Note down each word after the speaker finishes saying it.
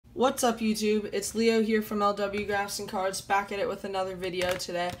What's up, YouTube? It's Leo here from LW Graphs and Cards, back at it with another video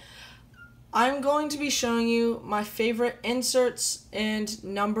today. I'm going to be showing you my favorite inserts and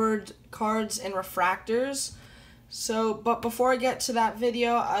numbered cards and refractors. But before I get to that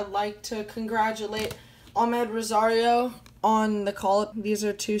video, I'd like to congratulate Ahmed Rosario on the call-up. These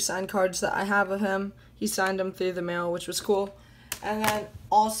are two signed cards that I have of him. He signed them through the mail, which was cool. And then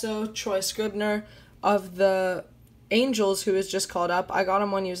also Troy Scribner of the Angels, who was just called up. I got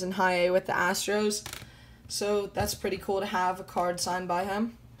him when he was in high A with the Astros, so that's pretty cool to have a card signed by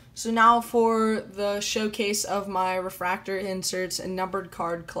him. So now for the showcase of my refractor inserts and numbered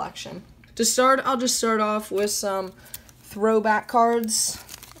card collection. To start, I'll just start off with some throwback cards.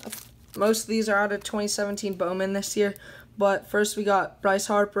 Most of these are out of 2017 Bowman this year, but first we got Bryce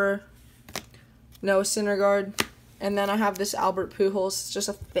Harper, Noah Syndergaard, and then I have this Albert Pujols. It's just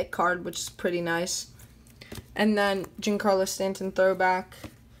a thick card, which is pretty nice. And then Giancarlo Stanton throwback,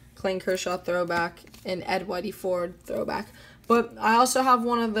 Clayton Kershaw throwback, and Ed Whitey Ford throwback. But I also have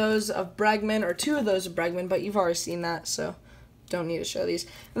one of those of Bregman, or two of those of Bregman, but you've already seen that, so don't need to show these.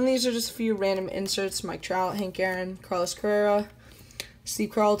 And these are just a few random inserts: Mike Trout, Hank Aaron, Carlos Carrera,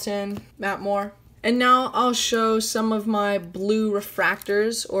 Steve Carlton, Matt Moore. And now I'll show some of my blue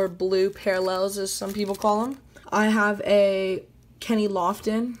refractors, or blue parallels as some people call them. I have a Kenny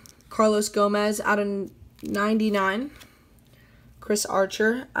Lofton, Carlos Gomez out of 99, Chris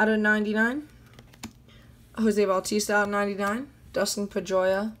Archer out of 99, Jose Bautista out of 99, Dustin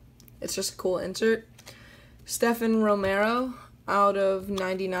Pedroia, it's just a cool insert, Stephen Romero out of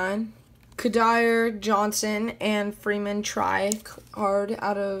 99, Kadir Johnson and Freeman card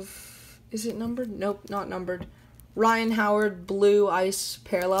out of, is it numbered? Nope, not numbered. Ryan Howard blue ice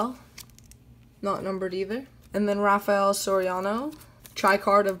parallel, not numbered either. And then Rafael Soriano,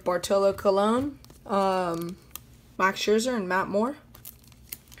 tri-card of Bartolo Colon, Max Scherzer and Matt Moore.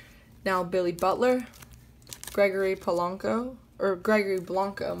 Now Billy Butler, Gregory Blanco,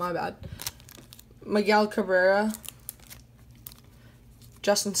 my bad. Miguel Cabrera,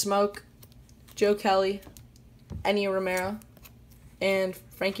 Justin Smoke, Joe Kelly, Eni Romero, and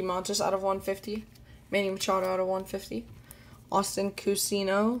Frankie Montas out of 150. Manny Machado out of 150. Austin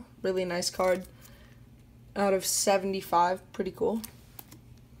Cusino, really nice card, out of 75, pretty cool.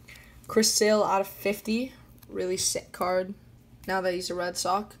 Chris Sale out of 50, really sick card, now that he's a Red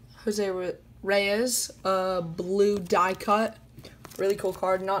Sox. Jose Reyes, blue die cut, really cool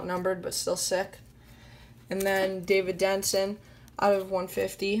card, not numbered but still sick. And then David Denson out of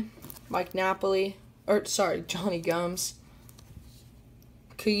 150, Mike Napoli, Johnny Gomes,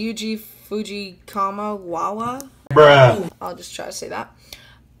 Kyuji Fujikama Wawa, bruh, I'll just try to say that,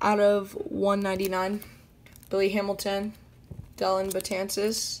 out of 199, Billy Hamilton, Dylan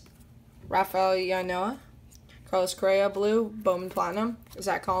Betances, Rafael Yanoa, Carlos Correa blue, Bowman Platinum,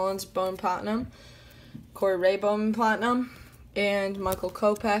 Zach Collins Bowman Platinum, Corey Ray Bowman Platinum, and Michael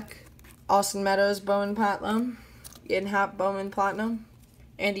Kopech, Austin Meadows Bowman Platinum, Ian Happ Bowman Platinum,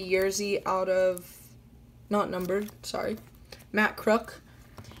 Andy Yerzy out of, not numbered, sorry, Matt Crook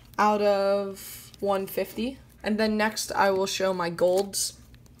out of 150. And then next I will show my golds.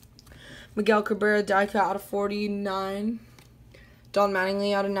 Miguel Cabrera die cut out of 49, Don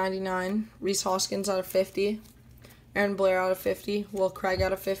Mattingly out of 99, Rhys Hoskins out of 50, Aaron Blair out of 50, Will Craig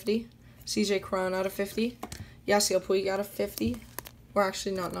out of 50, CJ Cron out of 50, Yasiel Puig out of 50, or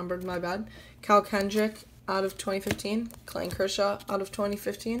actually not numbered, my bad, Cal Kendrick out of 2015, Clayton Kershaw out of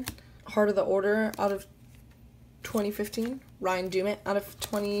 2015, Heart of the Order out of 2015, Ryan Dumit out of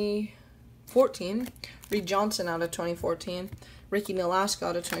 2014, Reed Johnson out of 2014, Ricky Nolasco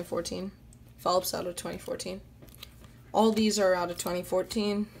out of 2014, Phelps out of 2014. All these are out of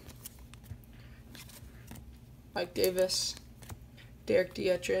 2014. Mike Davis, Derek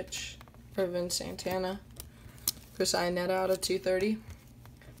Dietrich, Irvin Santana, Chris Iannetta out of 230.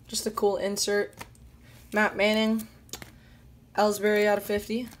 Just a cool insert. Matt Manning, Ellsbury out of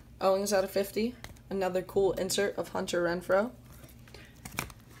 50, Owings out of 50. Another cool insert of Hunter Renfroe.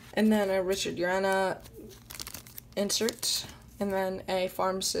 And then a Richard Urena insert. And then a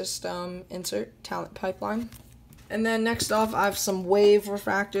Farm System insert, Talent Pipeline. And then next off, I have some wave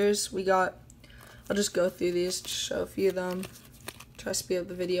refractors. We got, I'll just go through these to show a few of them. Try to speed up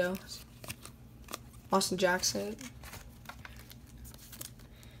the video. Austin Jackson.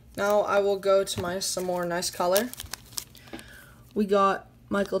 Now I will go to some more nice color. We got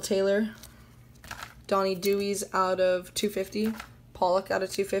Michael Taylor, Donnie Dewey's out of 250, Pollock out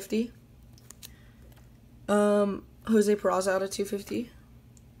of 250, Jose Peraza out of 250,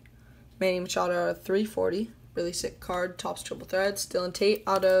 Manny Machado out of 340, really sick card, tops triple threads, Dylan Tate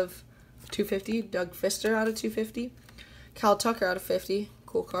out of 250, Doug Fister out of 250, Cal Tucker out of 50,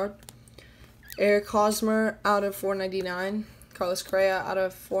 Cool card. Eric Hosmer out of 499. Carlos Correa out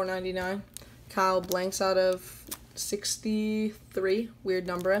of 499. Kyle Blanks out of 63. Weird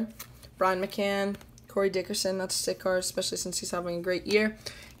number. Brian McCann. Corey Dickerson. That's a sick card, especially since he's having a great year.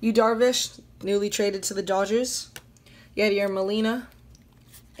 Yu Darvish, newly traded to the Dodgers. Yadier Molina.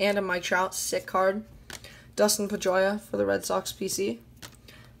 And a Mike Trout. Sick card. Dustin Pedroia for the Red Sox PC.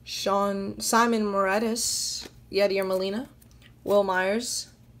 Simon Moretis. Yadier Molina. Will Myers.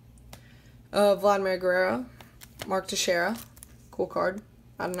 Vladimir Guerrero. Mark Teixeira. Cool card.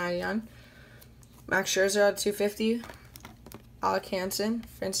 Out of 99. Max Scherzer out of 250. Alec Hansen.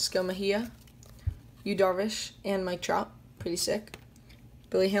 Francisco Mejia. Yu Darvish. And Mike Trout. Pretty sick.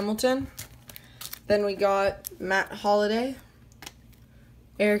 Billy Hamilton. Then we got Matt Holliday.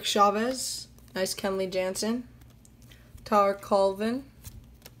 Eric Chavez. Nice Kenley Jansen. Tyler Colvin.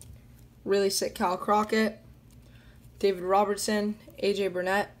 Really sick Cal Crockett. David Robertson. AJ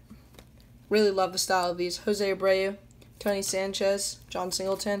Burnett. Really love the style of these. Jose Abreu. Tony Sanchez. John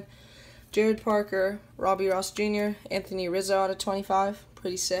Singleton. Jared Parker. Robbie Ross Jr. Anthony Rizzo out of 25.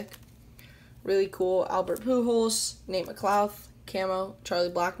 Pretty sick. Really cool. Albert Pujols. Nate McLouth. Camo. Charlie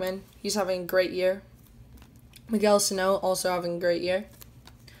Blackmon. He's having a great year. Miguel Sano also having a great year.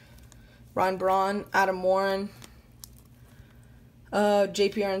 Ryan Braun. Adam Warren.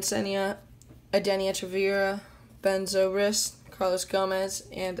 JP Arcenia. Adenia Tavira. Ben Zobrist. Carlos Gomez.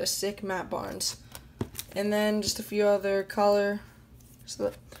 And a sick Matt Barnes. And then just a few other color.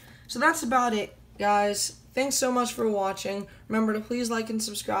 So that's about it, guys. Thanks so much for watching. Remember to please like and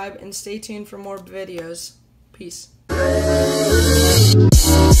subscribe, and stay tuned for more videos. Peace.